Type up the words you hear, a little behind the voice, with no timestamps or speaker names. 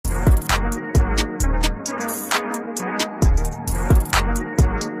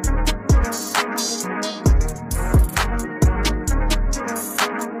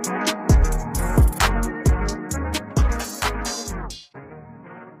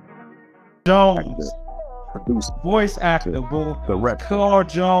Jones, Producer. voice actor, boo. Correct. Carl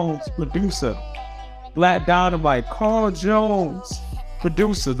Jones, producer. Black Dynamite, Carl Jones,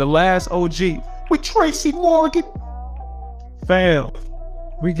 producer, the last OG. With Tracy Morgan. Fam,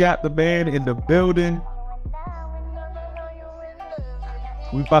 we got the man in the building.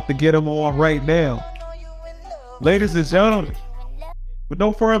 We about to get him on right now. Ladies and gentlemen, with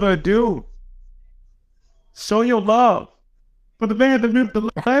no further ado, show your love for the man, the myth, the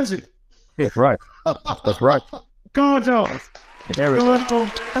legend. That's right. That's right. Carl Jones.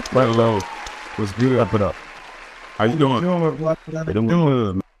 Hello. What's good? Up it up. How you doing? Doing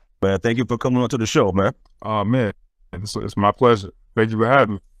good, man. Thank you for coming on to the show, man. Oh, man. It's my pleasure. Thank you for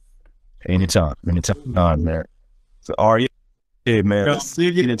having me. Anytime. Man. So, yeah, man.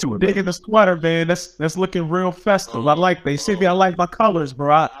 Get into it. Digging the sweater, man. That's looking real festive. I like that. You see me? I like my colors,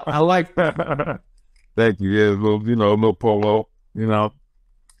 bro. I like that. Thank you. Yeah, a little polo, You know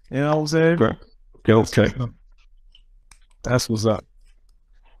what I'm saying? Okay. That's what's up.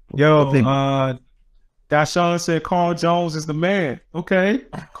 Yo, Dashawn said Carl Jones is the man. Okay.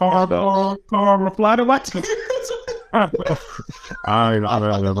 Carl replied to what? I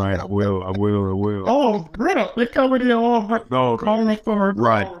will. Oh, bro, they coming in all right. No,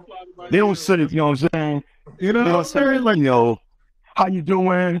 Right. They don't say it, you know what I'm saying? You know They what I'm don't say saying? like, how you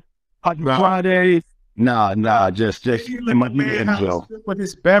doing? Happy Friday? Nah, just it might be the intro. With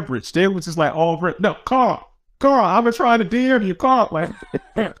his beverage, they was just like, oh, no, Carl, I've been trying to DM you, Carl. Like,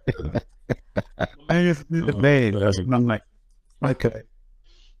 man, I'm like, okay.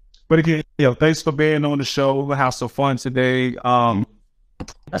 But again, thanks for being on the show. We'll have some fun today.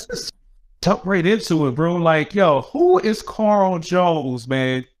 Let's just jump right into it, bro. Like, who is Carl Jones,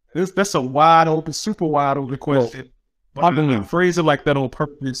 man? That's a wide open, super wide open question. I'm gonna phrase it like that on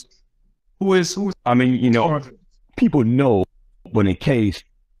purpose. Who's I mean, people know, but in case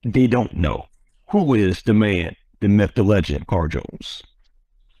they don't know, who is the man, the myth, the legend, Carl Jones?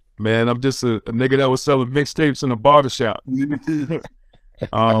 man, I'm just a nigga that was selling mixtapes in a barbershop.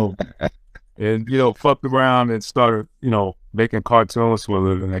 And fucked around and started, making cartoons for a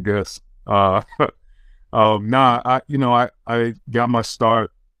living, I guess. I got my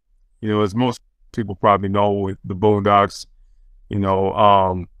start, as most people probably know, with the Boondocks, and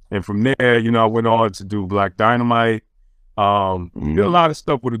from there, I went on to do Black Dynamite. Did a lot of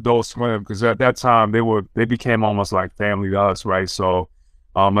stuff with Adult Swim, because at that time they became almost like family to us, right? So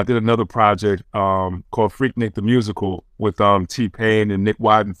I did another project called Freaknik the Musical with T-Pain and Nick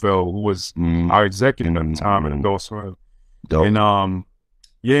Weidenfeld, who was our executive at the time at Adult Swim. Dope. And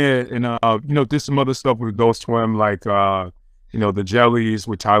did some other stuff with Adult Swim, like the Jellies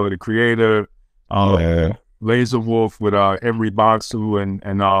with Tyler the Creator, Laser Wolf with Emery Bonsu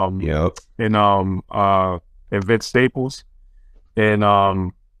and Vince Staples,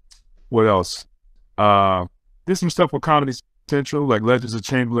 and what else? Did some stuff with Comedy Central, like Legends of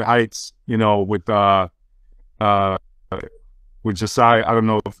Chamberlain Heights, with Josiah. I don't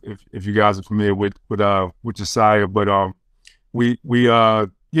know if you guys are familiar with Josiah, but I moved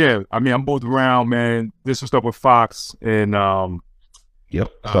around, man. Did some stuff with Fox and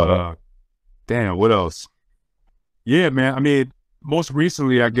damn, what else? Yeah, man. I mean, most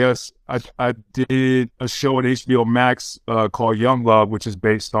recently, I guess I did a show at HBO Max called Young Love, which is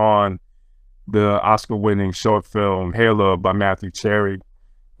based on the Oscar-winning short film Hair Love by Matthew Cherry.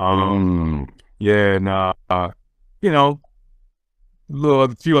 Yeah, and a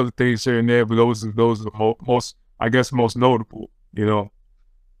few other things here and there, but those are the most notable.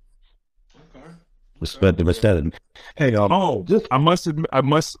 Respect. Hey, how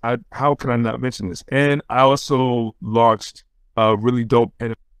can I not mention this? And I also launched a really dope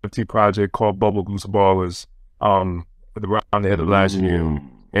NFT project called Bubble Goose Ballers around the end of last year.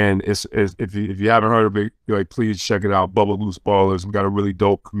 And it's if you haven't heard of it, please check it out. Bubble Goose Ballers. We got a really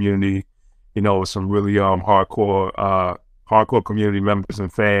dope community, with some really hardcore community members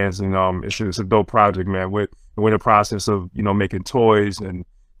and fans, and it's a dope project, man. We're in the process of making toys and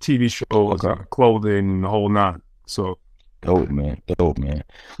TV shows, clothing, and the whole nine. So dope, man.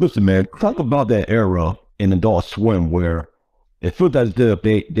 Listen, man, talk about that era in Adult Swim where it felt as if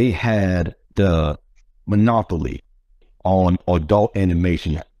they had the monopoly on adult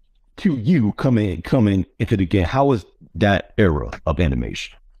animation. To you coming into the game, how was that era of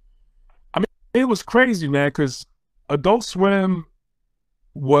animation? I mean, it was crazy, man, because Adult Swim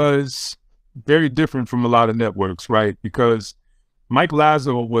was very different from a lot of networks, right? Because Mike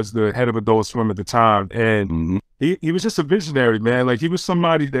Lazo was the head of Adult Swim at the time, and he was just a visionary, man. Like, he was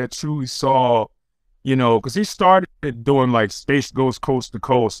somebody that truly saw, because he started doing like Space Goes Coast to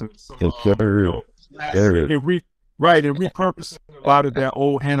Coast, and right, and repurposing a lot of that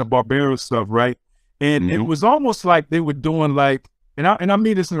old Hanna-Barbera stuff, right? And it was almost like they were doing like, and I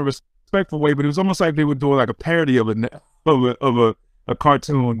mean this in a respectful way, but it was almost like they were doing like a parody of a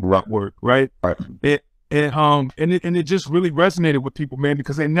cartoon network, right? Right. And it just really resonated with people, man,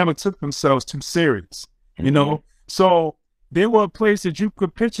 because they never took themselves too serious, you know? So there were a place that you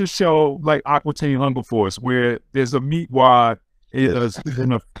could pitch a show like Aqua Teen Hunger Force, where there's a meat wad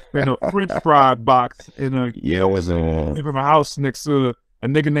in a French fry box in a house next to a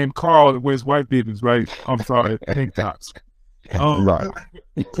nigga named Carl that wears white beaters, right? I'm sorry, tank tops. Right.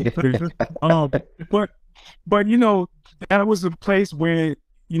 But you know, that was a place where,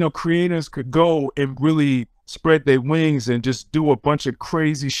 you know, creators could go and really spread their wings and just do a bunch of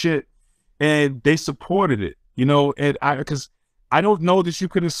crazy shit, and they supported it, you know. And because I don't know that you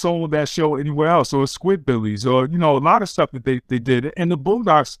could have sold that show anywhere else, or Squidbillies, or, you know, a lot of stuff that they did. And the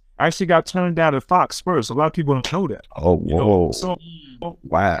Boondocks actually got turned down at Fox first. A lot of people don't know that. Oh, whoa. You know? So,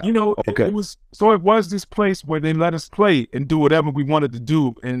 wow. You know, Okay. it was this place where they let us play and do whatever we wanted to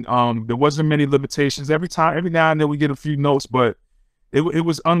do. And there wasn't many limitations. Every now and then we get a few notes, but it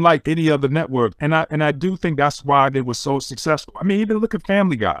was unlike any other network. And I do think that's why they were so successful. I mean, even look at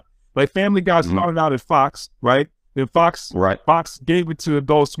Family Guy. Like, Family Guy started out at Fox, right? Then Fox gave it to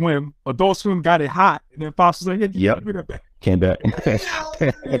Adult Swim. Adult Swim got it hot, and then Fox was like, "Yeah, give me that back." Came back. Let me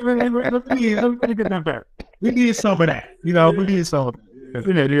get that back. We need some of that, you know. We need some of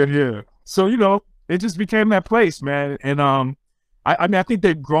that. Yeah. So, you know, it just became that place, man. And I mean, I think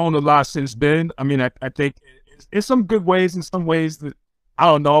they've grown a lot since then. I mean, I think in some good ways, in some ways that, I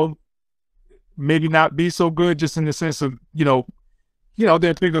don't know, maybe not be so good, just in the sense of, you know,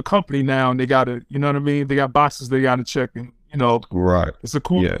 they're a bigger company now, and they gotta, you know what I mean? They got boxes they gotta check, and, you know, Right. it's a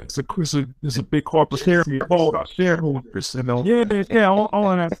cool, it's a big corporate shareholders, you know. Yeah,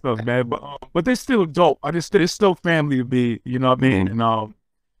 all of that stuff, man. But they're still dope. It's still family to me, you know what I mean?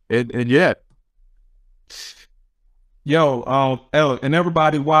 And yeah. Yo, and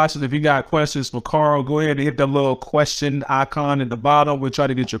everybody watching, if you got questions for Carl, go ahead and hit the little question icon at the bottom. We'll try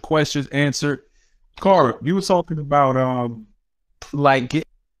to get your questions answered. Carl, you were talking about like get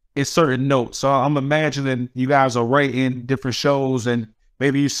a certain note. So I'm imagining you guys are writing different shows, and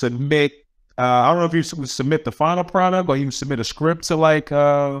maybe you submit. I don't know if you submit the final product or you submit a script to like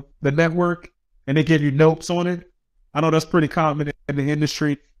the network, and they give you notes on it. I know that's pretty common in the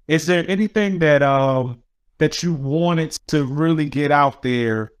industry. Is there anything that that you wanted to really get out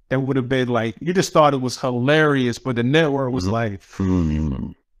there that would have been like, you just thought it was hilarious, but the network was like,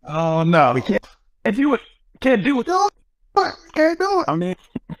 oh no, we can't do it. Can't do it. Can't do it. I mean,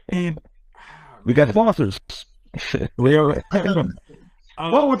 We got sponsors. What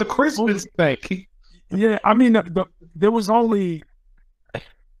would the Christmas thing? Yeah, I mean, there's only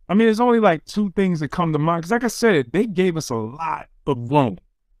like two things that come to mind. Because like I said, they gave us a lot of room,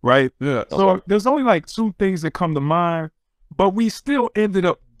 right? Yeah. So there's only like two things that come to mind, but we still ended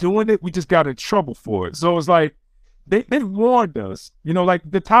up doing it. We just got in trouble for it. So it's like, they warned us, you know, like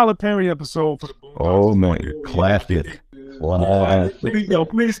the Tyler Perry episode for the Boondocks. Oh man, classic. Wow.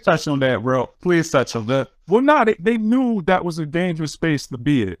 Please touch on that, bro. Please touch on that. Well, no, they knew that was a dangerous space to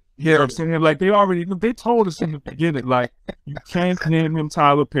be in. You know what I'm saying? Like, they told us in the beginning, like, you can't name him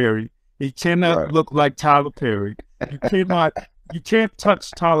Tyler Perry. He cannot look like Tyler Perry. You can't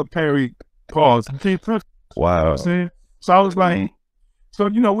touch Tyler Perry. Pause. You can't touch. Wow. You know what I'm saying? So I was like, so,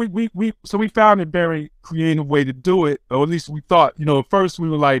 you know, we found a very creative way to do it, or at least we thought, you know, at first we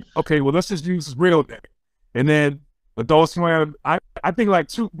were like, okay, well, let's just use his real name. And then Adult Swim, I think like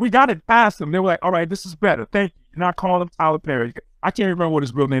we got it past them. They were like, all right, this is better. Thank you. You're not calling him Tyler Perry. I can't remember what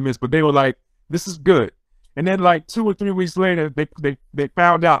his real name is, but they were like, this is good. And then like 2 or 3 weeks later, they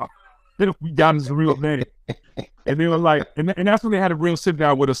found out that we got his real name. And they were like, and that's when they had a real sit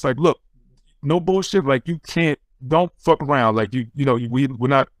down with us, like, look, no bullshit. Like, don't fuck around. Like, you know, we're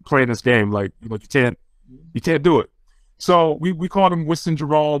not playing this game. Like, you know, you can't do it. So we called him Winston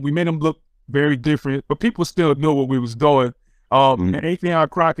Jerome. We made him look very different, but people still knew what we was doing. And Anthony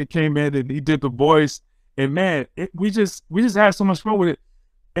Crockett came in and he did the voice, and man, we just had so much fun with it.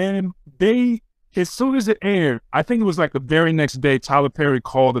 And as soon as it aired, I think it was like the very next day, Tyler Perry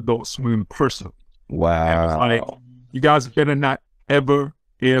called Adult Swim personally. Wow. Like, you guys better not ever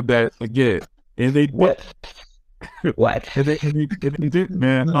air that again. And they What? and they did,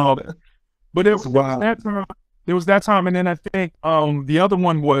 man. But it was that time. There was that time, and then I think the other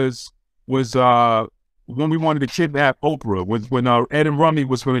one was when we wanted to kidnap Oprah, when Ed and Rummy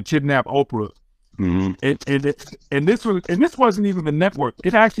was going to kidnap Oprah. And this wasn't even the network.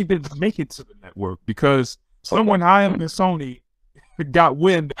 It actually didn't make it to the network because someone higher than Sony got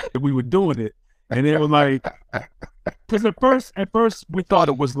wind that we were doing it, and they were like, because at first we thought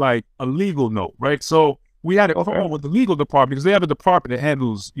it was like a legal note, right? So we had a call with the legal department because they have a department that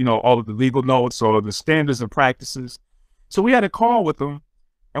handles, you know, all of the legal notes or the standards and practices. So we had a call with them,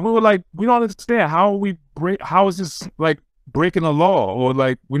 and we were like, we don't understand how is this like breaking a law, or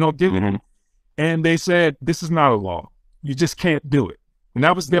like we don't get it. And they said, this is not a law. You just can't do it. And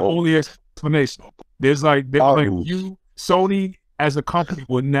that was their only explanation. There's like you, Sony as a company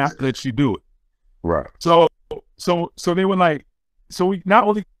would not let you do it. Right. So they were like, so we not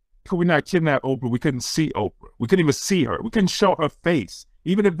only could we not kidnap Oprah, we couldn't see Oprah. We couldn't even see her. We couldn't show her face.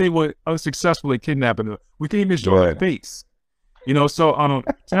 Even if they were unsuccessful at kidnapping her, we couldn't even show her face. You know, so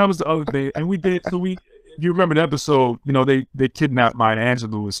that was the other thing. And we did, so if you remember the episode, you know, they kidnapped Maya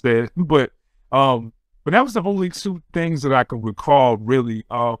Angelou instead. But that was the only two things that I could recall really.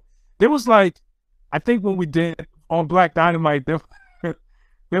 There was like, I think when we did on Black Dynamite,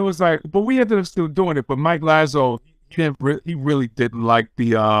 there was like, but we ended up still doing it. But Mike Lazo, he really didn't like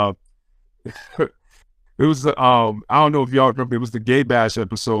the, it was, I don't know if y'all remember, it was the Gay Bash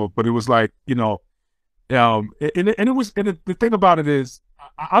episode, but it was like, you know, and the thing about it is,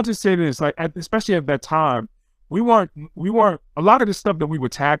 I'll just say this, like, especially at that time, we weren't, a lot of the stuff that we were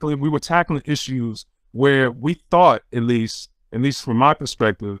tackling issues where we thought, at least from my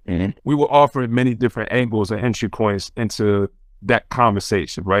perspective, we were offering many different angles and entry points into that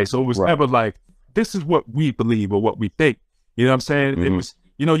conversation, right? So it was never like, this is what we believe or what we think. You know what I'm saying? It was,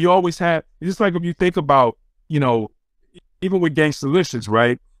 you know, you always had, just like if you think about, you know, even with Gangstalicious,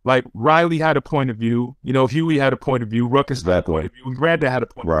 right? Like Riley had a point of view, you know, Huey had a point of view, Ruckus had a point of view, and Granda had a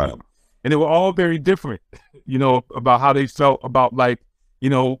point of view. And they were all very different, you know, about how they felt about, like, you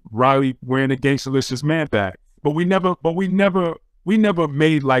know, Riley wearing a Gangstalicious man bag. But we never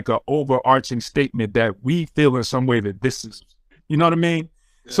made like an overarching statement that we feel in some way that this is, you know what I mean?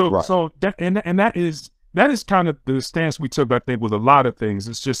 So that is kind of the stance we took, I think, with a lot of things.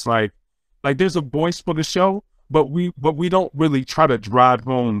 It's just like there's a voice for the show, but we don't really try to drive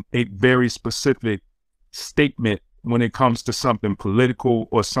home a very specific statement when it comes to something political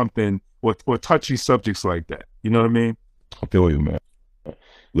or something or touchy subjects like that. You know what I mean? I feel you, man.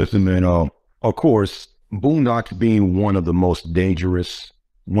 Listen, man, of course, Boondocks being one of the most dangerous,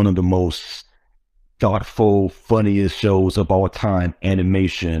 one of the most thoughtful, funniest shows of all time,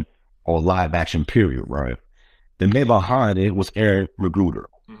 animation or live action period, right? The man behind it was Aaron McGruder.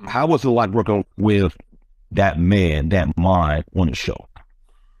 How was it like working with that man, that mind on the show?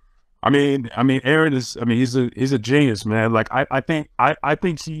 I mean, Aaron is, he's a genius, man. Like I think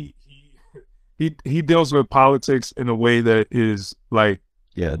he deals with politics in a way that is like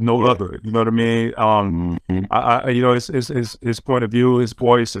no other. You know what I mean? You know, his point of view, his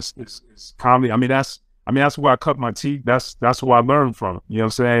voice, his comedy. I mean, that's where I cut my teeth. That's who I learned from. You know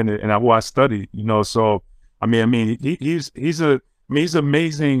what I'm saying? And who I studied. You know, so he's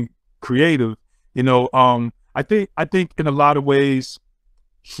amazing creative. You know, I think in a lot of ways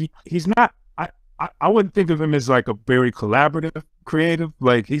he's not. I wouldn't think of him as like a very collaborative creative.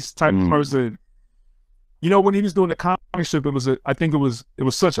 Like he's the type of person. You know, when he was doing the comic strip, I think it was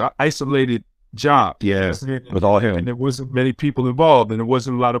such an isolated job. Yeah, with all him, and there wasn't many people involved, and there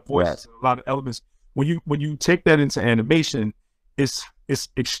wasn't a lot of voices, a lot of elements. When you take that into animation, it's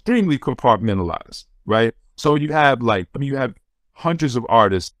extremely compartmentalized, right? So you have you have hundreds of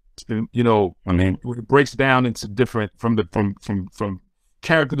artists, you know, it breaks down into different from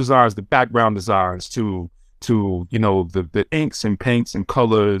character designs, the background designs to you know the inks and paints and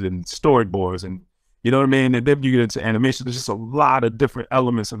colors and storyboards, and you know what I mean? And then you get into animation, there's just a lot of different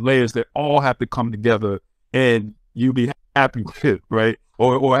elements and layers that all have to come together and you be happy with it, right?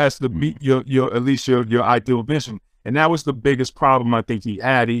 Or has to meet your at least your ideal vision. And that was the biggest problem I think he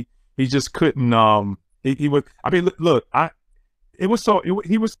had. He just couldn't he was, I mean, look, he was so you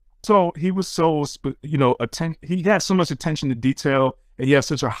know, he had so much attention to detail, and he had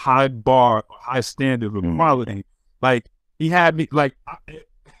such a high bar, high standard of quality. Like he had me like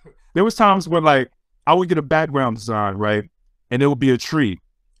there was times where like I would get a background design, right? And it would be a tree.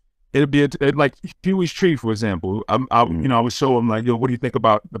 It'd be like Huey's tree, for example. You know, I would show him like, yo, what do you think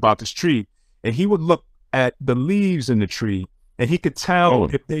about this tree? And he would look at the leaves in the tree, and he could tell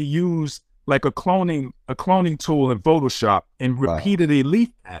if they used like a cloning tool in Photoshop and repeatedly leaf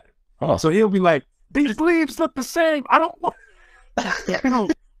at it. So he'll be like, these leaves look the same. I don't want. You know,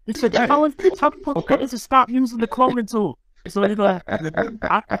 he said, how does it stop using the cloning tool? So you know,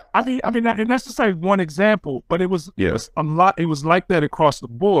 I mean, and that's just like one example, but it was a lot. It was like that across the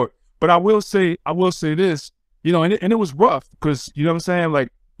board. But I will say this, you know, and it was rough because you know what I'm saying,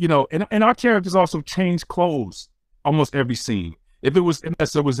 like, you know, and our characters also changed clothes almost every scene.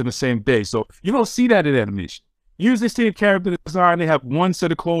 Unless it was in the same day, so you don't see that in animation. usually see a character design, they have one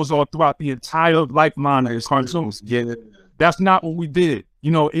set of clothes all throughout the entire lifeline of cartoons. Yeah. That's not what we did.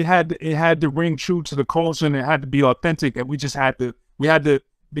 You know, it had to ring true to the culture, and it had to be authentic, and we had to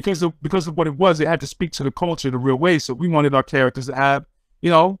because of what it was, it had to speak to the culture the real way. So we wanted our characters to have, you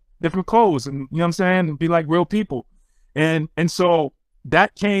know, different clothes, and you know what I'm saying, and be like real people. And so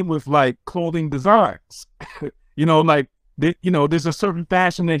that came with like clothing designs. You know, like there's a certain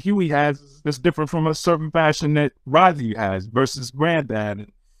fashion that Huey has that's different from a certain fashion that Riley has versus Granddad.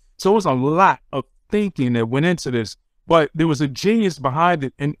 And so it was a lot of thinking that went into this, but there was a genius behind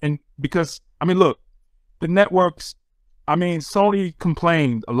it. And because, I mean, look, the networks, I mean, Sony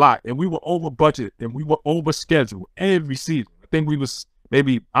complained a lot, and we were over budget and we were over schedule every season. I think we was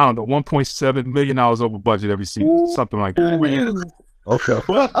maybe, I don't know, $1.7 million over budget every season, something like that. Okay.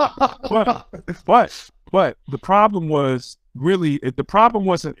 But the problem was really, the problem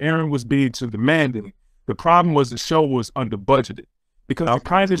wasn't Aaron was being too demanding. The problem was the show was under budgeted, because the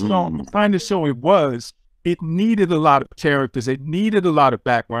kind of show it was, it needed a lot of characters. It needed a lot of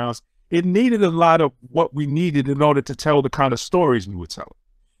backgrounds. It needed a lot of what we needed in order to tell the kind of stories we were telling,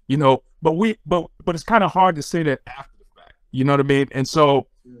 you know, but it's kind of hard to say that after the fact, you know what I mean? And so,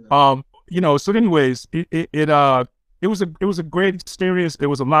 you know, so anyways, it was a great experience. There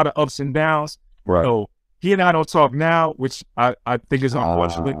was a lot of ups and downs. Right. So he and I don't talk now, which I think is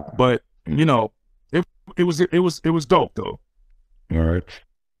unfortunate, but you know, it was dope though. All right.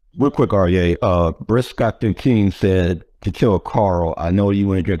 Real quick, RA. Britt Stockton King said, to kill Carl, I know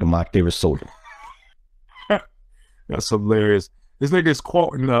you ain't drinking my favorite soda. That's hilarious. This nigga is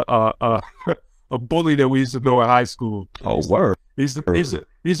quoting a bully that we used to know in high school. Oh, word. He used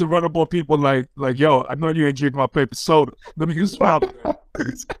to run up on people like, yo, I know you ain't drinking my favorite soda. Let me just smile.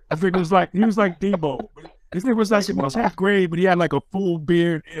 I think he was like Debo. This nigga was like, he was half grade, but he had like a full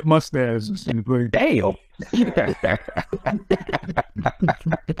beard and mustache. Damn. You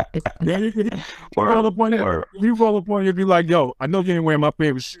roll up on you, be like, yo, I know you ain't wearing my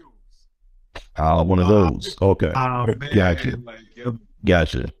favorite shoes. One of those. Okay. Gotcha.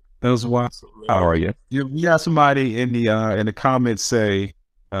 Gotcha. That was wild. How are you? We got somebody in the comments say,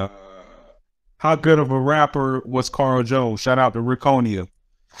 how good of a rapper was Carl Jones? Shout out to Rickonia.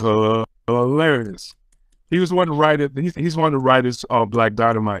 Hilarious. He was one of the writers. He's one of the writers of Black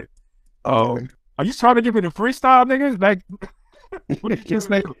Dynamite. Are you trying to give it a freestyle, nigga? Like, what is this?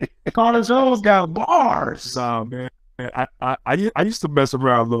 Carl Jones got bars. Nah, man. I used to mess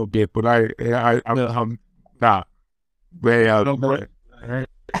around a little bit, but I'm nah. Word.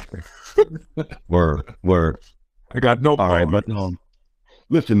 I got no. All right, but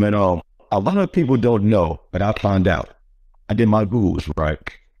listen, man. A lot of people don't know, but I found out. I did my Googles, right?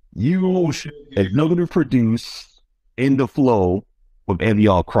 You executive produce In the Flow with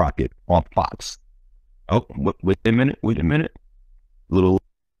N.R. Crockett on Fox. Oh, wait a minute. Little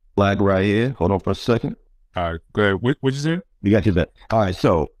flag right here. Hold on for a second. All right, go ahead. What'd you say? You got you that. All right,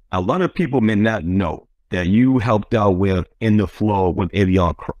 so a lot of people may not know that you helped out with In the Flow with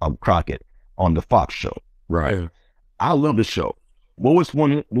N.R. Crockett on the Fox show. Right. Yeah. I love the show. What was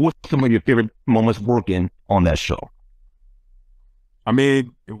some of your favorite moments working on that show? I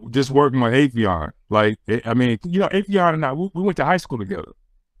mean, just working with Avion. Like, I mean, you know, Avion and I, we went to high school together.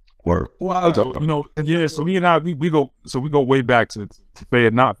 Word. Wow. So, you know, yeah, so he and I, we go way back to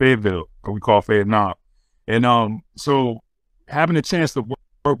Fayetteville, or we call Fayetteville. And so having a chance to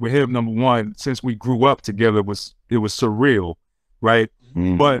work with him, number one, since we grew up together, it was surreal, right?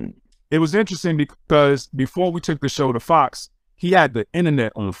 Mm-hmm. But it was interesting because before we took the show to Fox, he had the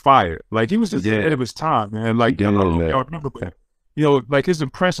internet on fire. Like, he was just ahead of his time, man. Like, I remember, but, you know, like, his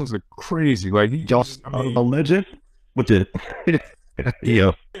impressions are crazy. Like, he just a legend with the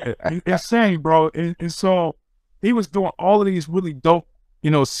yeah, insane, bro. And so he was doing all of these really dope,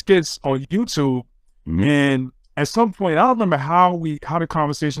 you know, skits on YouTube. Mm-hmm. And at some point, I don't remember how the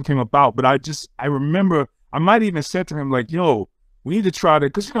conversation came about, but I remember I might even said to him, like, yo, we need to try to,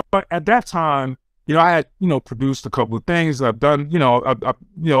 because, you know, at that time, you know, I had, you know, produced a couple of things. I've done, you know,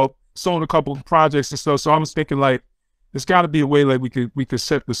 I've sold a couple of projects and stuff. So I was thinking, like, there's got to be a way like we could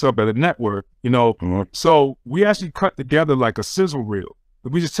set this up at a network, you know. Mm-hmm. So we actually cut together like a sizzle reel.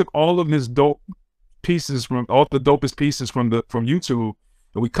 We just took all of his dope pieces all the dopest pieces from YouTube,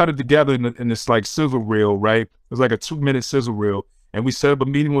 and we cut it together in this like sizzle reel, right? It was like a 2-minute sizzle reel, and we set up a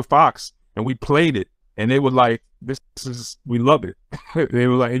meeting with Fox, and we played it, and they were like, we love it. They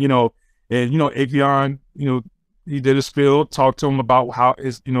were like, you know, and you know, Avion, you know, he did his spiel, talked to him about how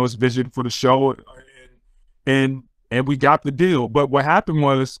his vision for the show, and we got the deal. But what happened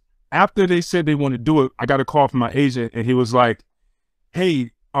was, after they said they wanted to do it, I got a call from my agent, and he was like,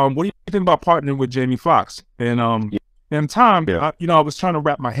 hey, what do you think about partnering with Jamie Foxx? And time, I was trying to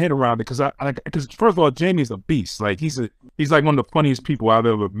wrap my head around it because first of all, Jamie's a beast. Like he's like one of the funniest people I've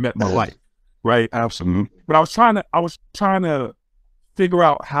ever met in my life, right? Absolutely. But I was trying to figure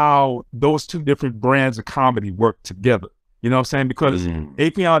out how those two different brands of comedy work together. You know what I'm saying? Because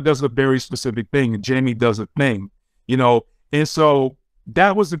Afion does a very specific thing and Jamie does a thing, and so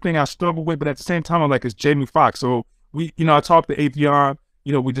that was the thing I struggled with. But at the same time, I'm like, it's Jamie Foxx. So I talked to Afion,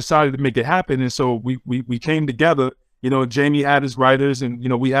 we decided to make it happen. And so we came together, Jamie had his writers and,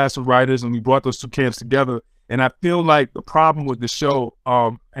 we had some writers and we brought those two camps together. And I feel like the problem with the show,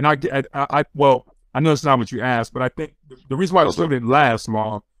 and well, I know it's not what you asked, but I think the reason why the show didn't last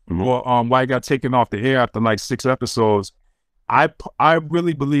long or why it got taken off the air after like 6 episodes, I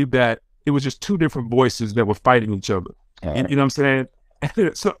really believe that it was just two different voices that were fighting each other. And, you know what I'm saying?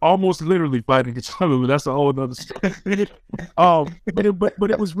 So almost literally fighting each other, but that's a whole other story. But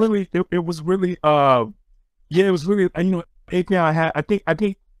it was really, it was really, Afion had, I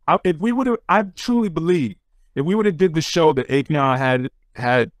think if we would have, I truly believe if we would have did the show that Afion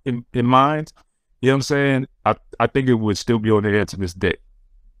had in mind, you know what I'm saying? I think it would still be on the air to this day.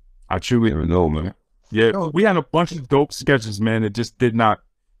 I truly know, man. Yeah, we had a bunch of dope sketches, man, that just didn't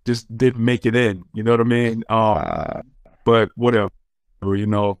make it in. You know what I mean? But whatever,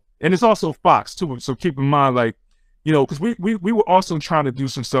 and it's also Fox too. So keep in mind, like, because we were also trying to do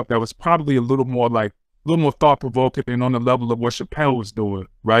some stuff that was probably a little more thought provoking and on the level of what Chappelle was doing,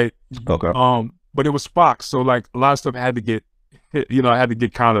 right? Okay. But it was Fox, so like a lot of stuff had to get,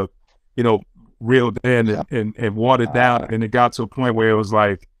 kind of, reeled in and watered down, and it got to a point where it was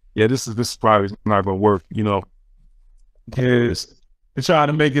like, yeah, this is probably not gonna work, Yes. They try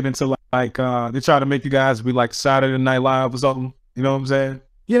to make it into like they try to make you guys be like Saturday Night Live or something. You know what I'm saying?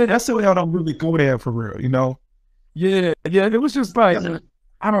 Yeah, that's the way I don't really go there for real. Yeah. It was just like,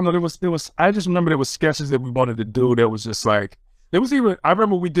 I don't know. There was. I just remember there was sketches that we wanted to do. That was just like, there was even. I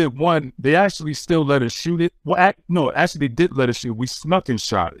remember we did one. They actually still let us shoot it. Well, no, actually they did let us shoot. We snuck and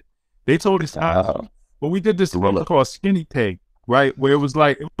shot it. They told us how. But we did this thing called Skinny Pig, right? Where it was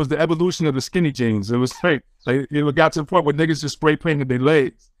the evolution of the skinny jeans. It was like it got to the point where niggas just spray painted their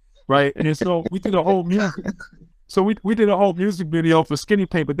legs, right? And so we did a whole music. So we did a whole music video for Skinny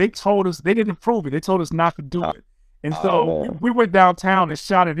Paint, but they told us they didn't approve it. They told us not to do it. And so we went downtown and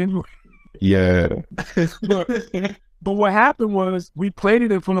shot it anyway. Yeah. But what happened was we played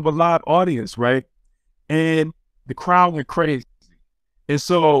it in front of a live audience, right? And the crowd went crazy. And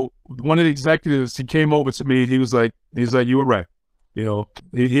so one of the executives, he came over to me. He was like, you were right.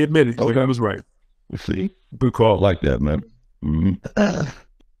 He admitted he was right. See? Good call. Like that, man. Mm-hmm.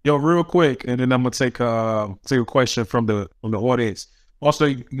 Yo, real quick, and then I'm gonna take a question from the audience. Also,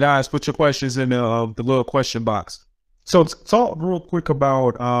 you guys, put your questions in the little question box. So talk real quick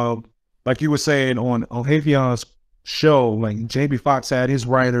about like you were saying on Avion's show, like Jamie Foxx had his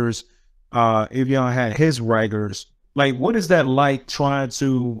writers, Avion had his writers. Like, what is that like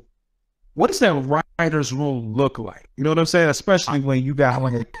what does that writer's room look like? You know what I'm saying? Especially when you got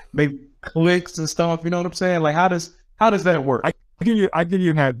like maybe clicks and stuff, you know what I'm saying? Like, how does that work? I give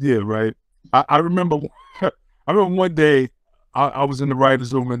you an idea, right? I remember one day I was in the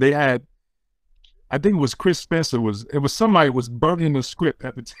writer's room and they had, I think it was Chris Spencer, it was somebody was burning the script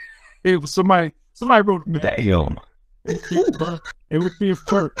at the time. It was somebody wrote it. Damn. It would be a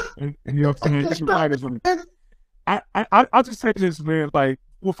flirt. And you know what I'm saying? Writers room. I'll just say this, man. Like,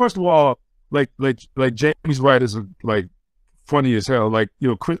 well, first of all, like Jamie's writers are like funny as hell. Like,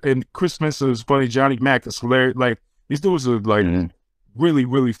 Chris Spencer is funny. Johnny Mac is hilarious. Like, these dudes are like really,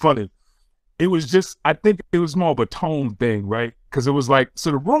 really funny. It was just, I think it was more of a tone thing, right? Because it was like,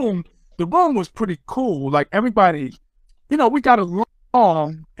 so the room was pretty cool. Like, everybody, we got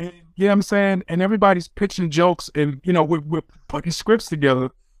along, and you know what I'm saying? And everybody's pitching jokes and, we're putting scripts together.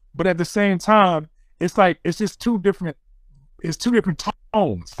 But at the same time, it's like, it's just two different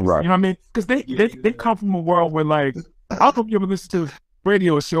tones. Right. You know what I mean? Because they come from a world where, like, I don't know if you ever listen to a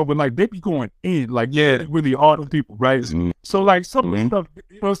radio show, but like, they be going in, like, yeah, really hard on people, right? So like some of the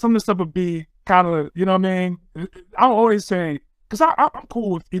stuff, some of the stuff would be kind of, you know what I mean? I'm always saying, because I'm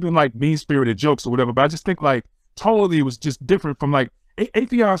cool with even like mean-spirited jokes or whatever, but I just think like totally it was just different from like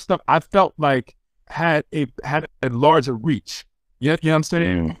APR stuff. I felt like had a larger reach. You know what I'm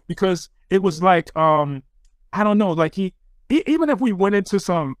saying? Because it was like, I don't know, like even if we went into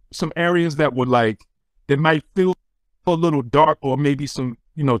some areas that were like, that might feel a little dark or maybe some,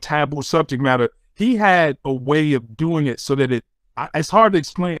 taboo subject matter, he had a way of doing it so that it's hard to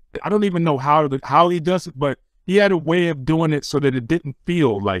explain. I don't even know how he does it, but he had a way of doing it so that it didn't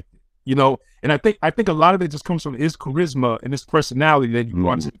feel like, you know. And I think a lot of it just comes from his charisma and his personality that he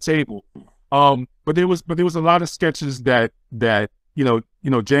brought to the table. But there was a lot of sketches that you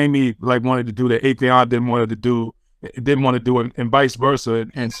know Jamie like wanted to do that Atheon didn't want to do it, and vice versa.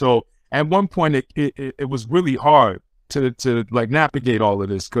 And so at one point it was really hard to like navigate all of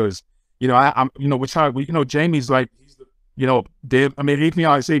this, because you know I'm you know Jamie's like, you know,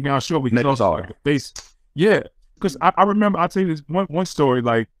 Atheon is Atheon, sure, we can also like base, yeah. Because I remember, I'll tell you this one story,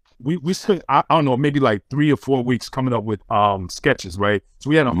 like we spent, I don't know, maybe like 3 or 4 weeks coming up with sketches, right? So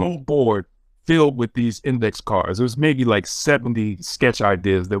we had a whole board filled with these index cards. There was maybe like 70 sketch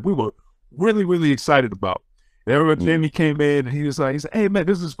ideas that we were really, really excited about. And everyone, Jamie came in and he said, hey man,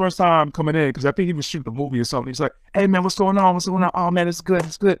 this is his first time coming in, because I think he was shooting a movie or something. He's like, hey man, what's going on? What's going on? Oh man, it's good,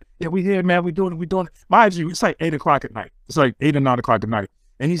 it's good. Yeah, we here, man, we doing it. Mind you, it's like 8 o'clock at night. It's like 8 or 9 o'clock at night.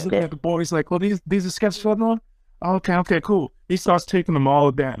 And he's looking at the board, he's like, well, these are sketches going on? Okay, cool. He starts taking them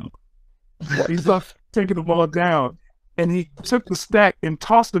all down. He starts taking them all down. And he took the stack and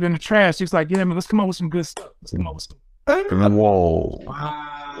tossed it in the trash. He's like, yeah, man, let's come up with some good stuff. Let's come up with some. Whoa.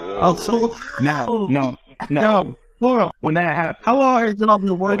 Oh, so no. Hold on. When that happened, how long has y'all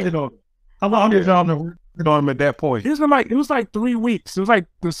been working on? How long has y'all been working on him at that point? It was like 3 weeks. It was like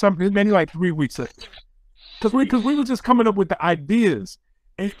maybe like 3 weeks. Because we were just coming up with the ideas.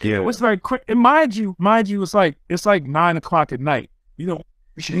 And it was like quick. And mind you, it's like 9 o'clock at night. You know,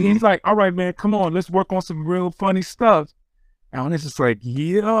 he's like, all right, man, come on, let's work on some real funny stuff. And it's just like,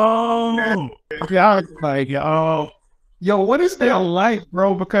 yo, what is that like,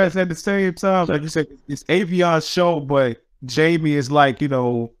 bro? Because at the same time, like you said, it's Avion's show, but Jamie is like, you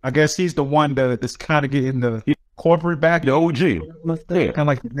know, I guess he's the one that's kind of getting the corporate back, the OG, kind of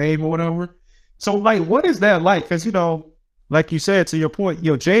like the name or whatever. So, like, what is that like? Because, you know, like you said, to your point,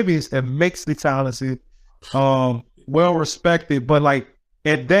 you know, Jamie is immensely talented, well respected, but like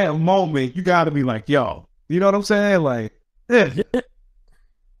at that moment, you got to be like, yo, you know what I'm saying? Like,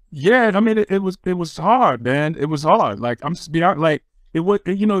 yeah. I mean, it was hard, man. It was hard. Like, I'm just being like, it was,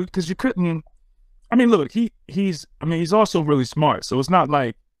 you know, because you couldn't. I mean, look, he's also really smart, so it's not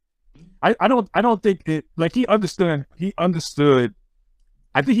like I don't think it, like, he understood.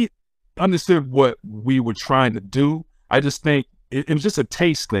 I think he understood what we were trying to do. I just think it was just a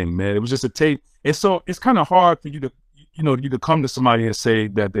taste thing, man. It was just a taste. And so it's kind of hard for you to come to somebody and say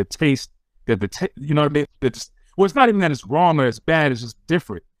that the taste, you know what I mean? Well, it's not even that it's wrong or it's bad. It's just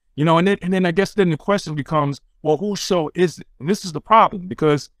different, you know? And then I guess then the question becomes, well, whose show is it? And this is the problem,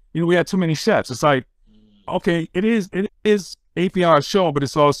 because, you know, we had too many chefs. It's like, okay, it is APR's show, but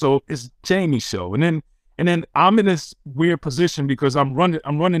it's Jamie's show. And then I'm in this weird position because I'm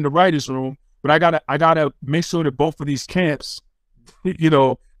running the writer's room, but I gotta make sure that both of these camps, you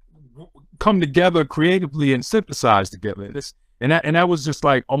know, come together creatively and synthesize together. And that was just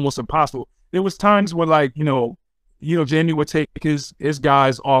like almost impossible. There was times where, like, you know, Jamie would take his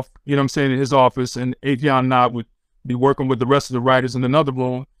guys off, you know what I'm saying, in his office, and Atheon and I would be working with the rest of the writers in another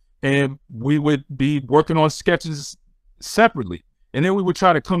room, and we would be working on sketches separately. And then we would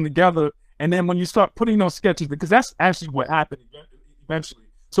try to come together. And then when you start putting those sketches, because that's actually what happened eventually.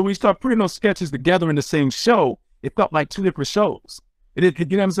 So when you start putting those sketches together in the same show, it felt like 2 different shows. You know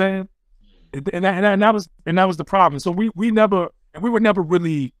what I'm saying? And that was the problem. So we were never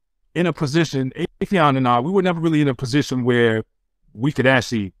really in a position, Atheon and I, we were never really in a position where we could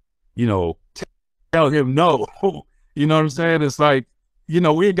actually, you know, tell him no. You know what I'm saying? It's like, you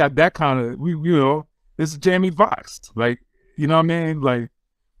know, we ain't got that kind of, you know, this is Jamie Foxx. Like, you know what I mean? Like,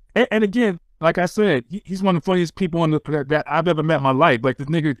 and again, like I said, he's one of the funniest people that I've ever met in my life. Like, this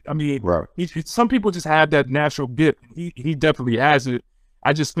nigga, I mean, right. Some people just have that natural gift. He definitely has it.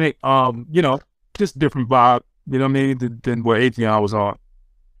 I just think, you know, just different vibe, you know what I mean, than where Atheon was on.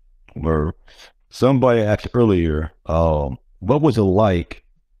 Where somebody asked earlier, what was it like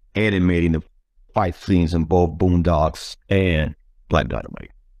animating the fight scenes in both Boondocks and Black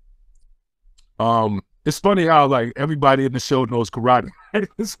Dynamite? It's funny how, like, everybody in the show knows karate.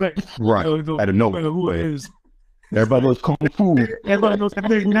 It's like, right, I don't know who it is. Everybody knows kung fu. Everybody knows, and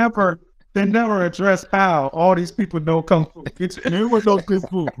they never address how all these people know kung fu. Everyone knows kung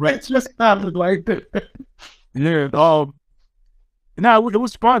fu, right? It's just not like that. Yeah. No, it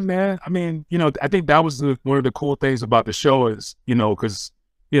was fun, man. I mean, you know, I think that was one of the cool things about the show is, you know, because,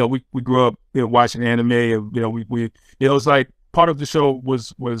 you know, we grew up, you know, watching anime, and, you know, it was like part of the show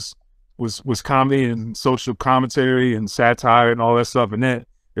was comedy and social commentary and satire and all that stuff. And then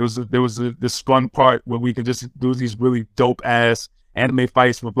there was this fun part where we could just do these really dope ass anime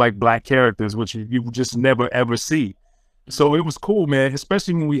fights with like black characters, which you just never ever see. So it was cool, man.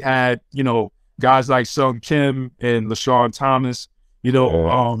 Especially when we had, you know, guys like Sung Kim and LaShawn Thomas, you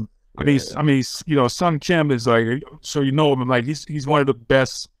know, I mean, you know, Sun Kim is like, so you know him, like he's one of the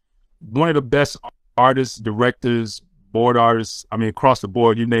best artists, directors, board artists. I mean, across the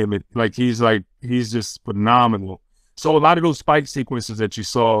board, you name it. Like he's just phenomenal. So a lot of those fight sequences that you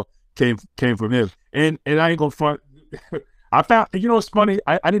saw came from him. And I ain't gonna front. I found, you know, it's funny.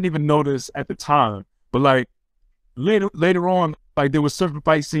 I didn't even notice at the time, but like later on, like there was certain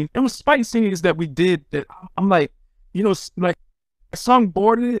fight scenes. It was fight scenes that we did that I'm like, you know, like Sung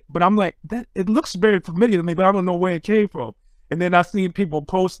boarded it, but I'm like, that it looks very familiar to me, but I don't know where it came from. And then I seen people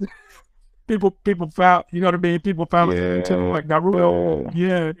post, people found, you know what I mean? People found it like Naruto,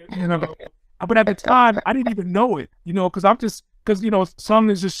 you know. But at the time, I didn't even know it, you know, because you know, Sung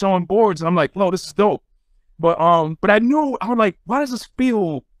is just showing boards, and I'm like, whoa, this is dope. But I knew, I was like, why does this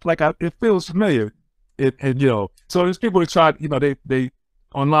feel like it feels familiar? And you know, so there's people that tried, you know, they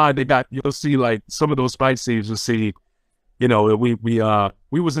online, you'll see like some of those fight scenes, you'll see, you know, we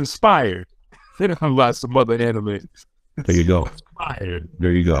was inspired by some other anime. There you go. Inspired.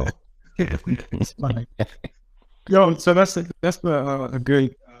 There you go. Yo, so that's a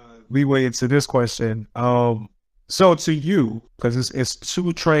good leeway into this question. So to you, because it's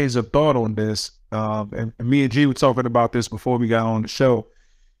two trains of thought on this, and me and G were talking about this before we got on the show.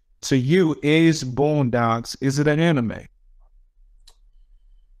 To you, is Boondocks, is it an anime?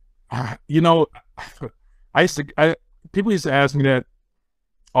 You know, people used to ask me that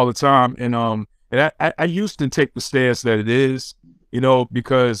all the time, and I used to take the stance that it is, you know,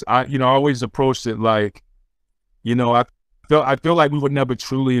 because I always approached it like, you know, I feel like we would never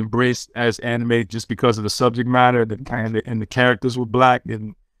truly embrace as anime just because of the subject matter, and the characters were black,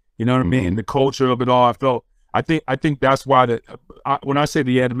 and you know what I mean, and the culture of it all. I think that's why when I say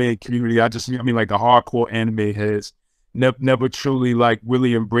the anime community, I mean like the hardcore anime heads never truly like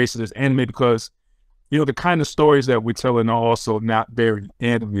really embraced it as anime, because you know the kind of stories that we're telling are also not very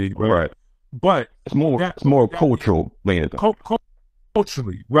anime, right? But it's more cultural,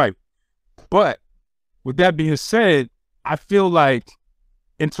 culturally, right? But with that being said, I feel like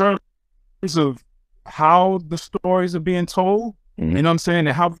in terms of how the stories are being told, you know what I'm saying,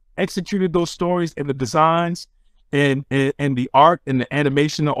 and how executed those stories, and the designs, and the art, and the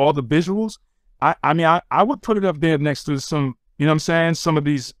animation, and all the visuals, I mean, I would put it up there next to some, you know what I'm saying, some of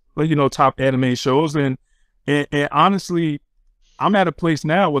these, you know, top anime shows. And honestly, I'm at a place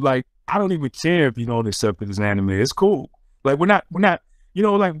now where like, I don't even care if you don't accept it as anime. It's cool. Like we're not, you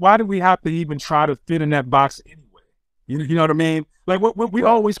know, like why do we have to even try to fit in that box anyway? You know what I mean? Like what we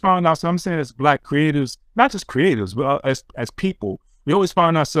always found ourselves, I'm saying, as black creators, not just creators, but as people, we always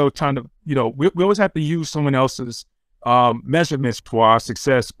find ourselves trying to, you know, we always have to use someone else's measurements for our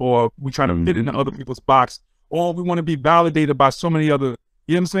success, or we try to fit into other people's box, or we want to be validated by so many other,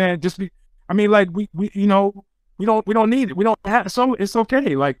 you know what I'm saying? I mean, like we you know, we don't need it. We don't have, so it's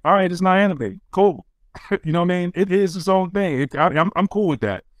okay. Like, all right, it's not anime. Cool. You know what I mean? It is its own thing. I'm cool with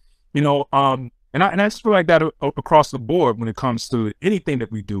that. You know, and I just feel like that across the board when it comes to anything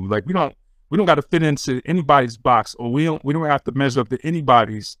that we do. Like we don't got to fit into anybody's box, or we don't have to measure up to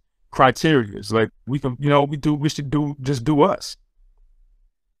anybody's criteria. It's like we can, you know, we should just do us.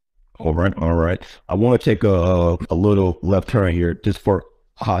 All right. I want to take a little left turn here just for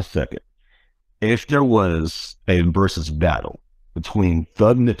a hot second. If there was a versus battle between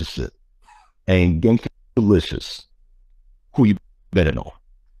Thugnificent and Delicious, who you better know?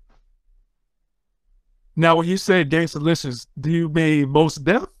 Now, when you say Delicious, do you mean Most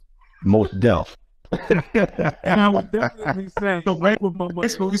Def? Most Def. And I would definitely say, so right with my money.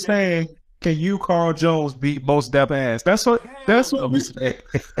 That's what we saying. Can you, Carl Jones, beat Most Def ass? That's what we say.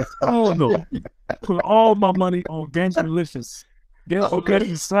 Oh no! Put all my money on Delicious.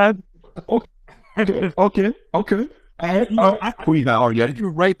 Okay, son. Okay. I didn't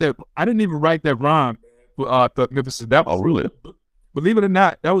even write that rhyme for Thugnificent. That was, really? Believe it or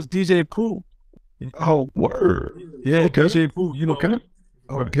not, that was DJ Pooh. Oh, word. Yeah, okay. DJ Pooh. You know.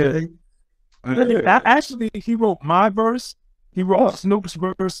 Okay. Actually, he wrote my verse. He wrote Snoop's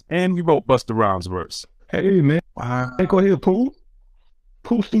verse, and he wrote Busta Rhymes' verse. Hey man, hey, go ahead, Pooh.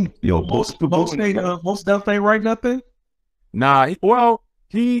 Pooh, yo, most Def ain't write nothing. Nah,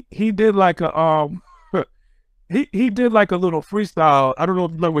 he did like a he did like a little freestyle. I don't know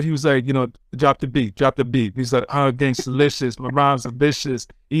if you remember what he was like, you know, drop the beat. He's like, Gangsta-licious, my rhymes are vicious,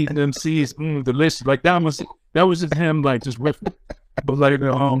 eating MCs, delicious. Like that was just him, like just riffing. But like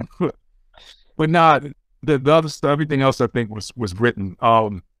but nah, the other stuff, everything else I think was written.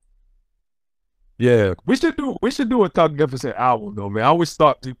 Yeah, we should do a Thugnificent album though, man. I always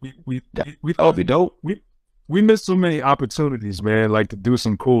thought we thought be dope. We missed so many opportunities, man, like to do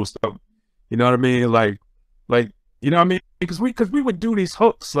some cool stuff. You know what I mean? Like, you know what I mean? Because we would do these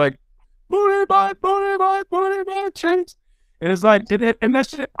hooks, like booty butt cheeks. And it's like, and that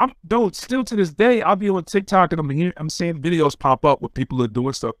shit, still to this day, I'll be on TikTok and I'm seeing videos pop up where people are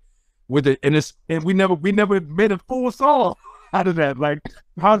doing stuff with it. And we never made a full song out of that. Like,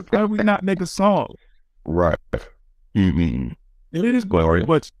 how do we not make a song? Right. Mm-hmm. It is booty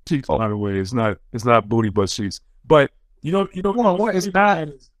butt cheeks, by the way. It's not booty butt cheeks. But you know what?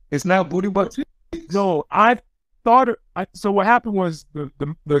 It's not booty butt cheeks. No, I thought. So what happened was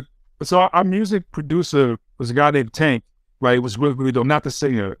so our music producer was a guy named Tank, right? It was really dope, not the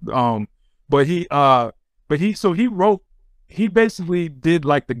singer. But he basically did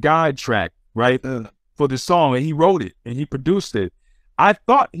like the guide track, right, for the song, and he wrote it and he produced it. I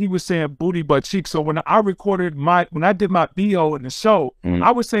thought he was saying booty butt cheeks. So when I recorded when I did my BO in the show,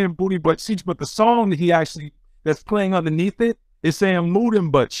 I was saying booty butt cheeks, but the song that that's playing underneath it is saying mood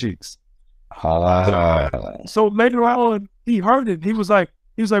and butt cheeks. So later on, he heard it. He was like,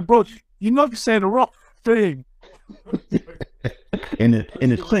 bro, you know you're saying the wrong thing. and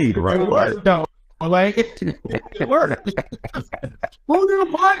it's played right. No, like it worked. Well,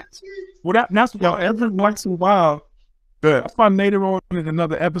 that's every once in a while. I find later on in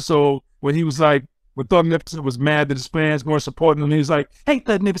another episode when he was like, when Thug Nipsey was mad that his fans weren't supporting him, he was like, "Hey,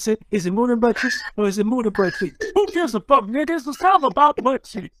 Thug Nipsey, is it mood and butt cheeks or is it mood and butt cheeks? Who gives a fuck, nigga? It's a song about butt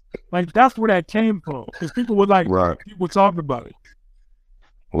cheeks." Like, that's where that came from. Because people were like, people talking about it.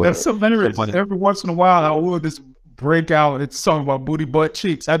 Well, that's so hilarious. Every once in a while, I will just break out and it's talking about booty butt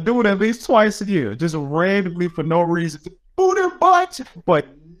cheeks. I do it at least twice a year, just randomly for no reason. Booty butt, but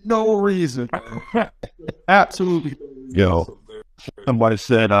no reason. Absolutely. Yo, somebody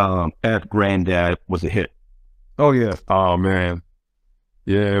said F Granddad was a hit. Oh yeah. Oh man.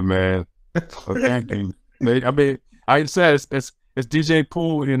 Yeah, man. Thank you. I mean, I said it's DJ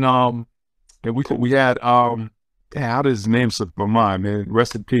Pooh and we had how does his name slip my mind, man?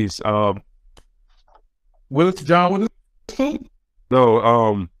 Rest in peace. John Willis?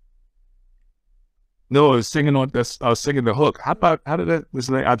 No, it's singing on this singing the hook. How did that his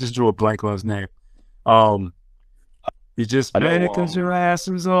name? I just drew a blank on his name. You just mad because your ass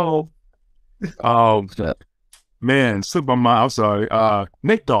is old. Man, slip my mind. I'm sorry.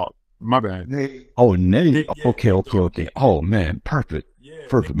 Nate Dogg. My bad. Oh, Nate. Okay. Oh man, perfect. Yeah,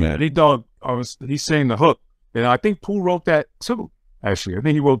 perfect, man. Nate Dogg. He sang the hook, and I think Pooh wrote that too. Actually, I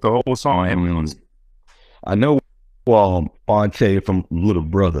think he wrote the whole song. I know. Phonte from Little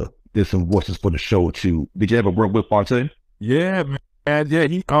Brother did some voices for the show too. Did you ever work with Phonte? Yeah, man. Yeah,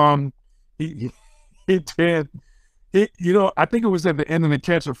 he did. I think it was at the end of the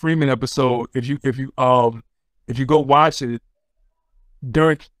Cancer Freeman episode. If you go watch it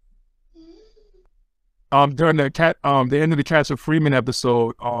during the end of the Cancer Freeman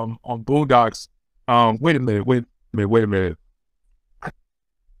episode on Boondocks. Wait a minute.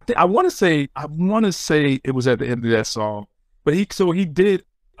 I want to say it was at the end of that song, but he did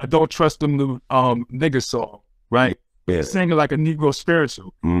I Don't Trust Them Niggas song, right? Yeah. Singing like a Negro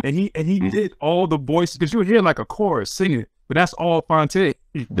spiritual. And he did all the voices, because you hear like a chorus singing, but that's all Phonte.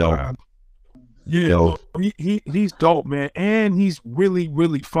 Dope. Yeah. Dope. He's dope, man. And he's really,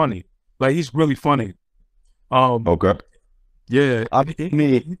 really funny. Like, he's really funny. Okay. Yeah. I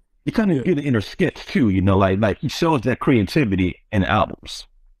mean, you kind of get an inner sketch too, like he shows that creativity in albums.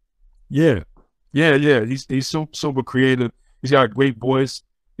 Yeah. He's super creative. He's got a great voice.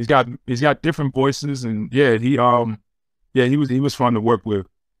 He's got different voices, and he was fun to work with.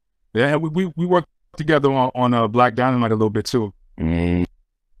 Yeah, we worked together on Black Dynamite a little bit too. Man,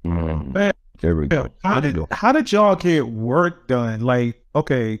 there we go. How did y'all get work done? Like,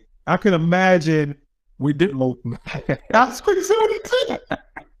 okay, I can imagine we did. That's what it's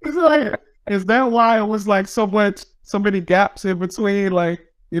like. Is that why it was like so many gaps in between? Like,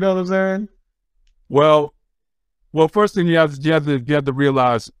 you know what I'm saying? Well, first thing you have to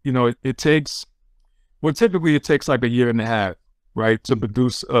realize, it takes typically it takes like a year and a half, right, to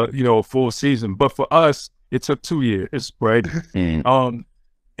produce a full season. But for us, it took 2 years, right? And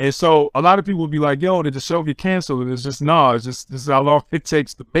so a lot of people would be like, "Yo, did the show get canceled?" And it's just this is how long it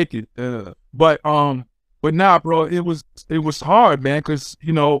takes to make it. But nah, bro, it was hard, man, because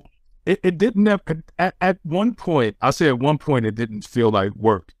it didn't have, at one point. I'll say at one point it didn't feel like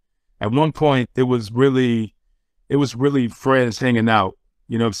work. At one point it was really friends hanging out.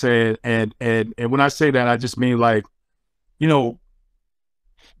 You know what I'm saying? And when I say that, I just mean like, we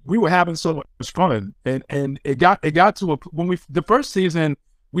were having so much fun, and it got to the first season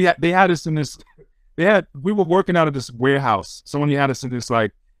we were working out of this warehouse. Someone had us in this,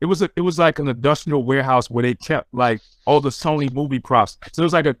 like, it was like an industrial warehouse where they kept like all the Sony movie props. So it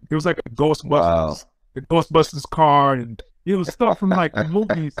was like a Ghostbusters, the Ghostbusters car, and it was stuff from like the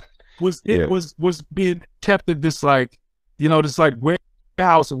movies. was being kept in this like, this like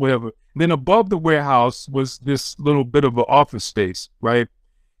warehouse or whatever. Then above the warehouse was this little bit of an office space, right?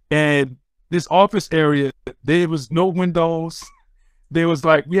 And this office area, there was no windows. There was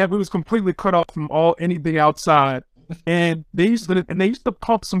like we was completely cut off from anything outside. And they used to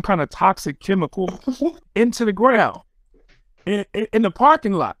pump some kind of toxic chemical into the ground in the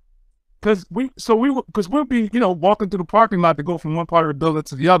parking lot. Because we'll be, walking through the parking lot to go from one part of the building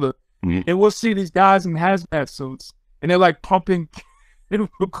to the other, and we'll see these guys in hazmat suits, and they're like pumping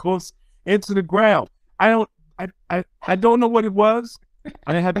chemicals into the ground. I don't know what it was.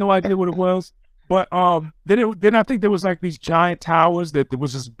 I had no idea what it was. But then I think there was like these giant towers that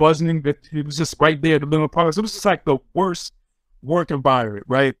was just buzzing. That it was just right there in the middle of the park. So it was just like the worst work environment,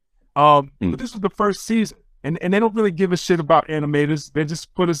 right? But this was the first season. And they don't really give a shit about animators. They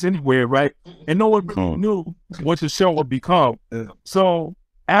just put us anywhere, right? And no one really knew what the show would become. So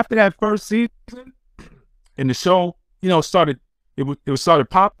after that first season, and the show, started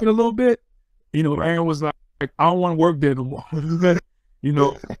popping a little bit. Aaron was like, I don't want to work there no more.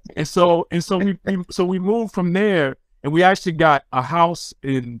 And so we moved from there, and we actually got a house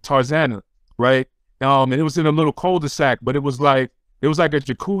in Tarzana, right? And it was in a little cul-de-sac, but it was like a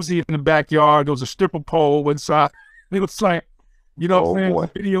jacuzzi in the backyard. There was a stripper pole inside. It was like,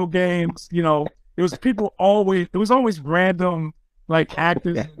 video games. There was always random like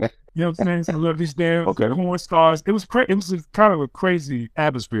actors. I love these damn porn stars. It was crazy. It was kind of a crazy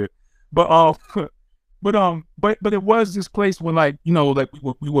atmosphere, but it was this place when like we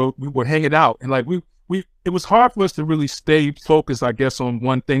were hanging out, and like it was hard for us to really stay focused, I guess, on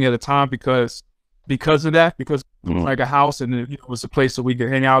one thing at a time because of that, because it was like a house, and it was a place that we could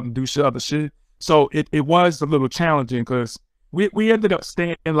hang out and do other shit. So it was a little challenging because we ended up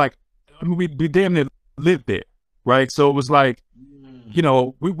staying we damn near lived there, right? So it was like,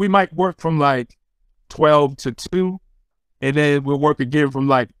 we might work from like 12 to 2, and then we'll work again from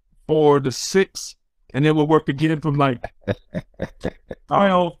like 4 to 6, and then we'll work again from like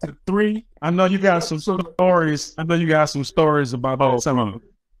 12 to 3. I know you got some stories. About some of them.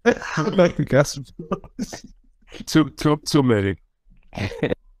 You got some stories. Too many.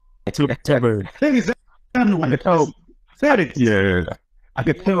 Too many. Yeah. I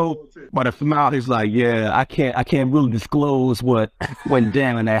could tell by the smile. He's like, yeah, I can't really disclose what went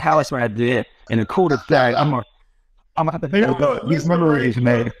down in that house right there in the cul-de-sac. I'm gonna have to have these memories,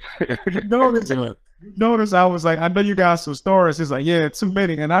 man. Notice I was like, I know you got some stories. He's like, yeah, too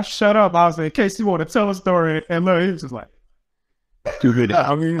many. And I shut up. I was like, in case you want to tell a story. And look, he was just like, too many.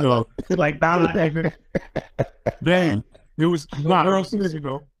 I mean, like, dang. It was not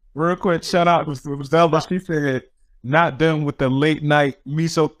real quick. Shout out. It was Zelda. She said, not done with the late night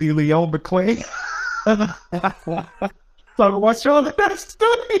mesothelioma claim. So what's wrong with that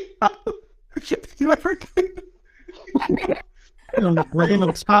story? You ever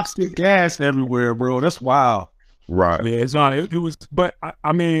random toxic gas everywhere, bro? That's wild. Right. Yeah, it's not. It was, but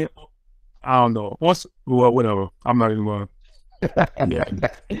I mean, I don't know. Whatever. I'm not even going. Yeah.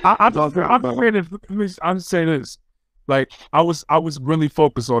 I'm saying this. Like, I was really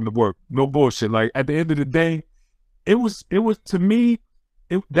focused on the work. No bullshit. Like, at the end of the day, it was to me,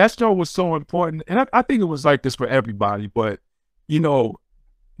 that show was so important. And I think it was like this for everybody. But,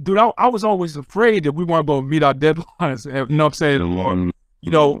 dude, I was always afraid that we weren't going to meet our deadlines. You know what I'm saying?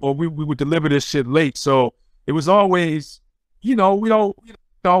 Or we would deliver this shit late. So it was always, we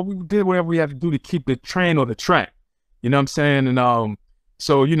did whatever we had to do to keep the train on the track. You know what I'm saying? And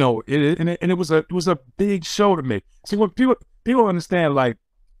so it was a big show to me. See, what people understand, like,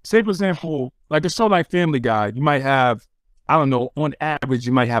 say for example, like a show like Family Guy, you might have, I don't know, on average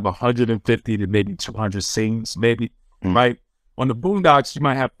you might have 150 to maybe 200 scenes, maybe, right? On the Boondocks, you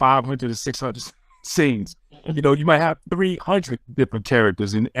might have 500 to 600 scenes. You might have 300 different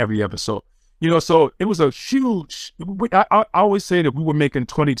characters in every episode. So it was a huge. I always say that we were making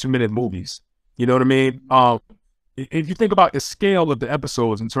 22-minute movies. You know what I mean? If you think about the scale of the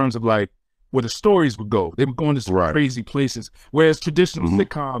episodes in terms of like where the stories would go, they would go into some crazy places. Whereas traditional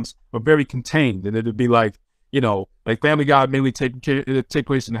sitcoms are very contained, and it'd be like, like Family Guy mainly take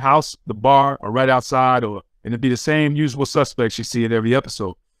place in the house, the bar, or right outside, and it'd be the same usual suspects you see in every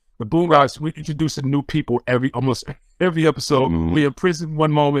episode. But Boondocks, we introducing new people almost every episode. We in prison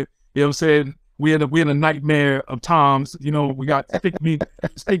one moment, you know what I'm saying? We in a nightmare of Tom's. We got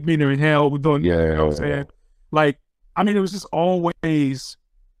steak meter in hell. We're doing, you know what I'm saying? Like, I mean, it was just always,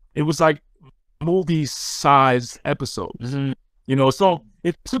 it was like movie-sized episodes. So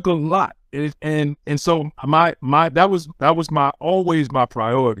it took a lot. And so that was always my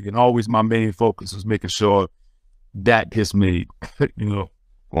priority, and always my main focus was making sure that gets made.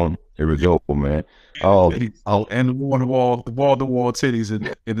 Here we go, man. Oh, oh, And the wall to wall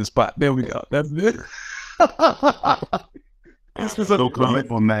titties in the spot. There we go. That's it. this is so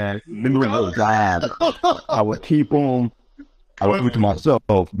cool, man. Remember those guys? I would keep on. I would think to myself,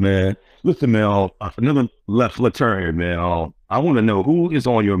 man. Listen, man. Another let's turn here, man. I want to know who is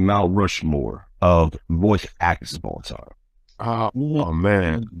on your Mount Rushmore of voice actors of all time. Oh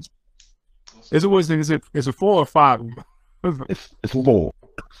man, is it 4 or 5? It's 4.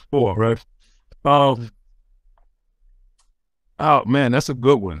 4, right? Oh man, that's a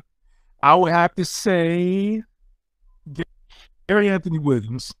good one. I would have to say Gary Anthony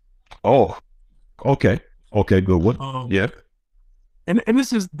Williams. Oh, okay, good one. Yeah, and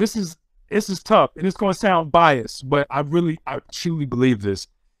this is tough, and it's going to sound biased, but I truly believe this.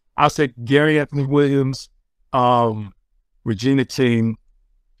 I'll say Gary Anthony Williams, Regina King.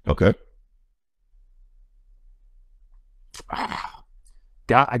 Okay.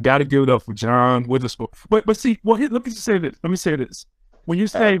 I got to give it up for John Witherspoon. But see, well, let me say this. When you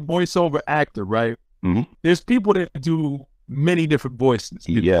say voiceover actor, right? Mm-hmm. There's people that do many different voices.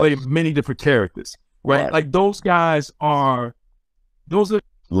 They play many different characters, right? Like those guys are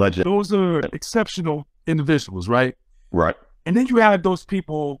legend. Those are exceptional individuals, right? Right. And then you have those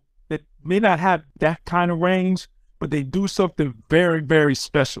people that may not have that kind of range, but they do something very, very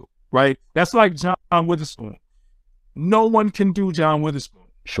special, right? That's like John Witherspoon. No one can do John Witherspoon.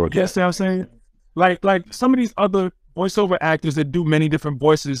 Sure. You understand what I'm saying? Like some of these other voiceover actors that do many different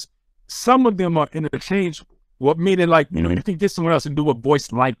voices, some of them are interchangeable. What meaning like, you can get someone else and do a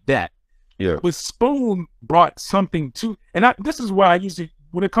voice like that. Yeah. But Spoon brought something to, and this is why I usually,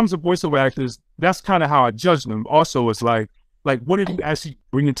 when it comes to voiceover actors, that's kind of how I judge them. Also, it's like what did you actually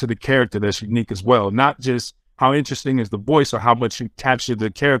bring into the character that's unique as well? Not just how interesting is the voice or how much you capture the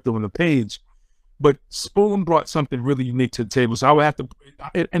character on the page, but Spoon brought something really unique to the table. So I would have to,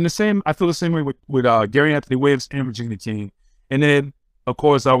 and I feel the same way with Gary Anthony Williams and Regina King. And then, of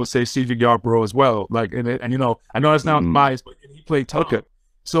course, I would say Steve Yarbrough as well. Like, and you know, I know it's not biased, but he played Tucker.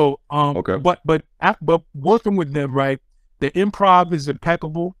 So, but working with them, right? The improv is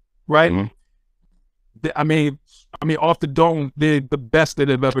impeccable, right? Mm-hmm. I mean, off the dome, they're the best that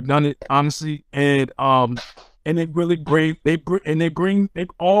have ever done it, honestly. And they really they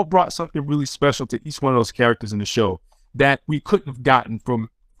all brought something really special to each one of those characters in the show that we couldn't have gotten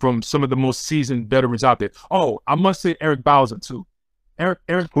from some of the most seasoned veterans out there. Oh, I must say Eric Bauza too. Eric,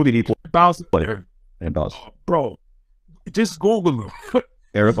 who did he play? Bauza. Eric Bauza. Oh, bro, just Google him.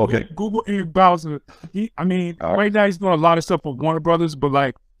 Eric, okay. Google Eric Bauza. Right now he's doing a lot of stuff with Warner Brothers, but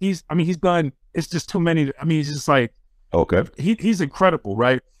like he's done. It's just too many. I mean, he's just like, okay. He's incredible,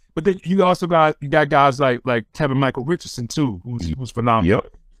 right? But then you got guys like Kevin Michael Richardson too, who's phenomenal.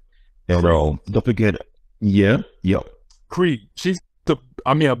 Yep. And don't forget, yep. Creed, she's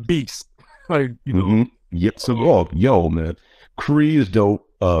a beast. Like, you know. Yep. So yo, man, Creed is dope.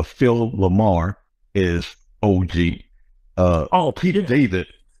 Phil Lamar is OG. Pete David,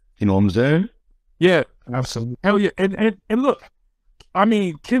 you know what I'm saying? Yeah, absolutely. Hell yeah. And look, I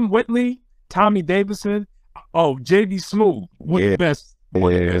mean, Kim Whitley, Tommy Davidson, JB Smoove, one of the best.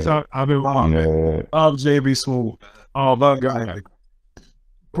 I've been watching. JB Smoove. Oh my God.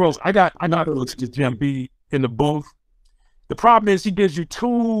 Bros, I got to look at this JB in the booth. The problem is he gives you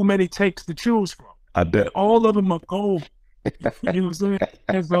too many takes to choose from. I bet. And all of them are gold. You know what I'm saying?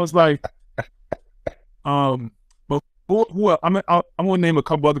 And so it's like, but who I'm gonna name a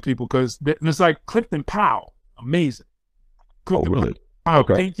couple other people because it's like Clifton Powell, amazing. Clifton really? Powell,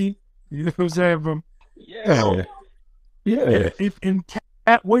 Okay. Pinky, you know what I'm saying? From yeah. And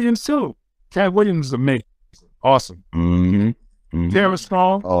Cat Williams too. Cat Williams is amazing, awesome. Tara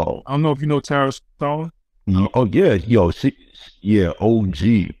Strong. Oh, I don't know if you know Tara Strong. Oh yeah, yo, OG,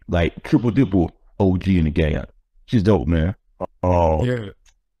 like triple OG in the game. She's dope, man. Oh yeah.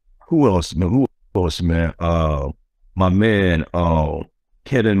 Who else, man? My man,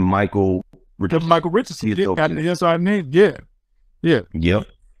 Kevin Michael Richardson. Kevin Michael Richardson. That's our name. Yeah. Yep.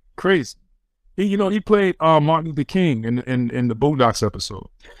 Crazy. He played Martin Luther King in the Boondocks episode.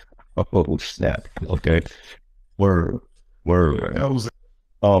 Oh snap! Okay, word. That was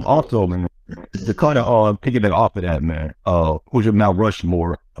also, man, to kind of piggyback off of that, man. Who's your Mount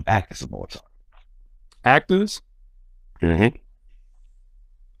Rushmore of actors of all time? Actors? Mm-hmm.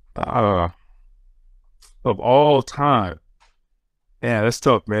 Of all time. Yeah, that's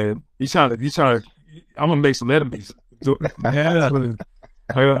tough, man. You trying to I'm gonna make some enemies. I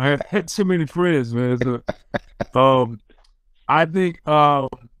had too many friends, man. So, I think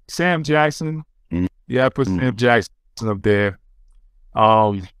Sam Jackson. Yeah, I put Sam Jackson up there.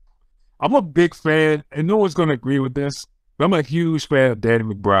 I'm a big fan, and no one's gonna agree with this, I'm a huge fan of Danny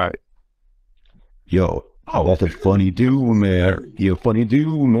McBride. Yo, that's a funny dude, man. He a funny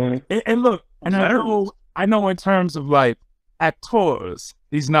dude, man. And look, and I know in terms of like actors,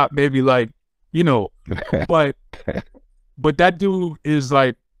 he's not maybe like, you know, but that dude is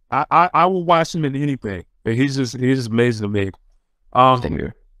like, I will watch him in anything. And he's just amazing to me.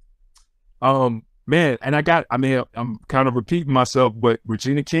 Man, and I'm kind of repeating myself, but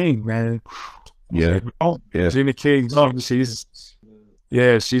Regina King, man. Yeah. Regina King, she's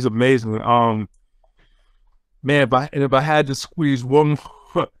amazing. Man, if I had to squeeze one,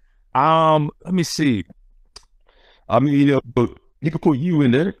 let me see. I mean, you know, but you could put you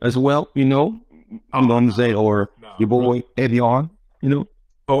in there as well, you know. I'm gonna say, or your boy Avion, you know.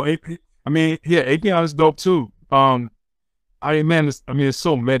 Oh, Avion is dope too. There's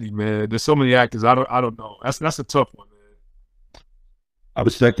so many, man. There's so many actors. I don't know. That's a tough one, man. I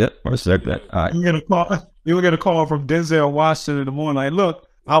respect that. All right. You will get a call from Denzel Washington in the morning. Like, look,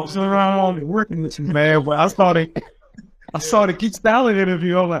 I was around working with you, man. But I saw the Keith Stalin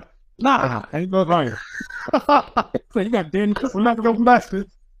interview. I'm like, nah, I ain't going right. So you got Dan. We're not going back to it.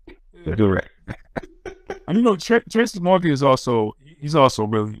 Correct. And you know, Tracy Morgan is also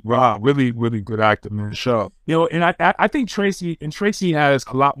really good actor, man. Sure. You know, and I think Tracy has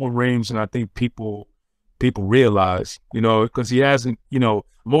a lot more range than I think people realize, you know, because he hasn't, you know,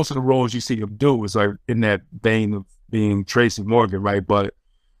 most of the roles you see him do is like in that vein of being Tracy Morgan, right? But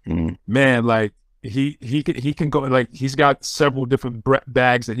man, like he can go, like he's got several different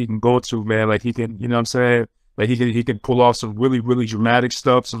bags that he can go to, man. Like he can, you know what I'm saying? Like he can pull off some really dramatic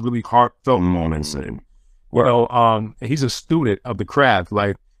stuff, some really heartfelt moments. And well, he's a student of the craft.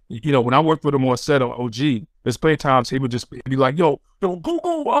 Like, you know, when I worked with him on set on OG, there's plenty of times he would just be like, yo,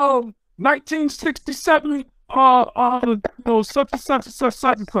 Google 1967, such and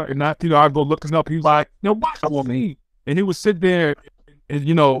such. And I, you know, I'd go looking up. He's like, you know, watch me. And he would sit there and,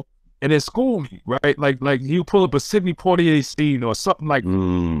 you know, and then school me, right? Like he would pull up a Sidney Poitier scene or something like,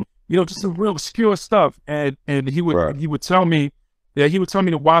 you know, just some real obscure stuff. And he would tell me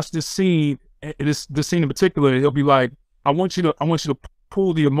to watch this scene, this scene in particular. And he'll be like, I want you to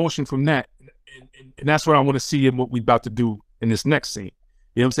pull the emotion from that. And that's what I want to see in what we about to do in this next scene.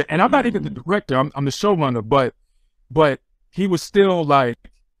 You know what I'm saying? And I'm not even the director, I'm the showrunner, but he was still like,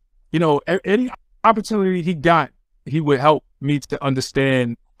 you know, any opportunity he got, he would help me to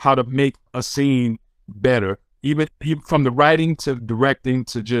understand how to make a scene better, even from the writing to directing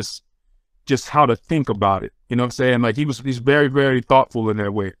to just how to think about it. You know what I'm saying? Like he's very, very thoughtful in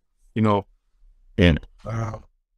that way, you know. And